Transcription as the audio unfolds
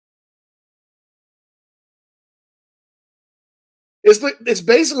It's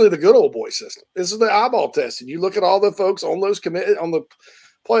basically the good old boy system. This is the eyeball test, and you look at all the folks on on the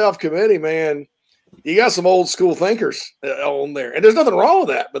playoff committee, man. You got some old school thinkers on there, and there's nothing wrong with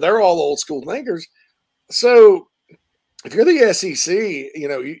that. But they're all old school thinkers. So if you're the SEC,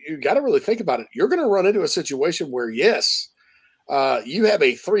 you got to really think about it. You're going to run into a situation where, yes, you have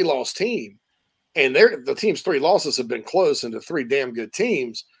a 3-loss team, and the team's 3 losses have been close into 3 damn good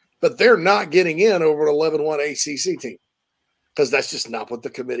teams, but they're not getting in over an 11-1 ACC team because that's just not what the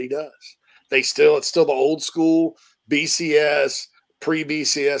committee does. It's still the old school BCS,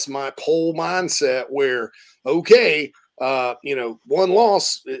 pre-BCS poll mindset where, okay, one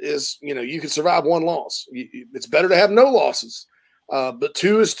loss is, you can survive 1 loss. It's better to have no losses, but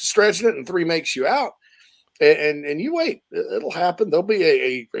 2 is stretching it and 3 makes you out. And you wait, it'll happen. There'll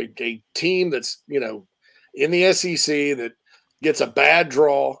be a team that's, in the SEC that gets a bad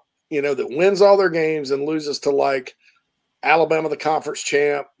draw, that wins all their games and loses to like Alabama, the conference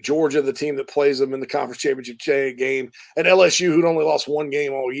champ, Georgia, the team that plays them in the conference championship game, and LSU, who'd only lost 1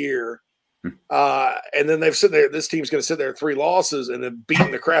 game all year. And then this team's going to sit there at 3 losses and then beating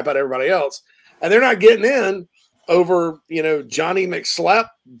the crap out of everybody else. And they're not getting in over, Johnny McSlap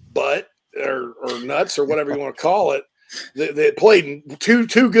butt or nuts or whatever you want to call it. They played two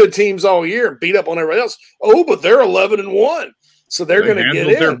good teams all year and beat up on everybody else. Oh, but they're 11-1. So they're going to get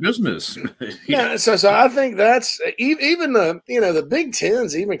in their business. Yeah. So I think that's even the Big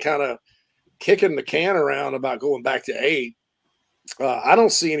Ten's even kind of kicking the can around about going back to 8. I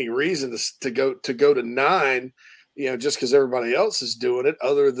don't see any reason to go to 9, just because everybody else is doing it,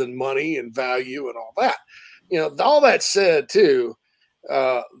 other than money and value and all that. All that said, too,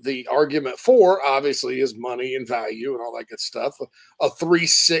 the argument for obviously is money and value and all that good stuff. A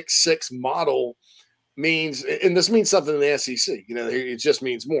 3-6-6 model means, and this means something in the SEC. It just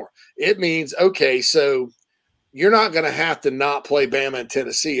means more. It means, okay, so you're not going to have to not play Bama and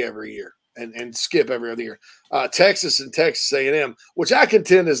Tennessee every year and skip every other year. Texas and Texas A&M, which I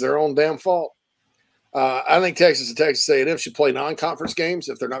contend is their own damn fault. I think Texas and Texas A&M should play non-conference games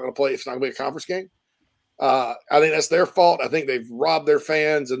if they're not going to play. If it's not going to be a conference game, I think that's their fault. I think they've robbed their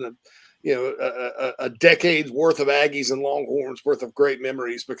fans and a decade's worth of Aggies and Longhorns worth of great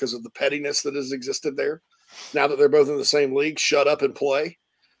memories because of the pettiness that has existed there. Now that they're both in the same league, shut up and play.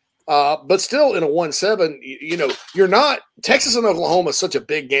 But still, in a 1-7, you're not. Texas and Oklahoma is such a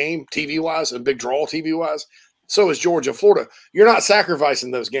big game TV-wise and big draw TV-wise. So is Georgia, Florida. You're not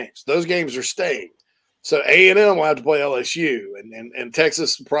sacrificing those games. Those games are staying. So A&M will have to play LSU, and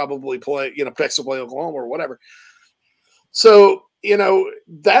Texas will probably play. Texas will play Oklahoma or whatever. So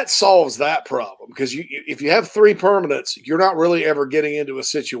that solves that problem because if you have 3 permanents, you're not really ever getting into a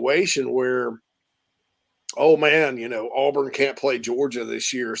situation where, oh man, Auburn can't play Georgia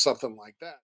this year or something like that.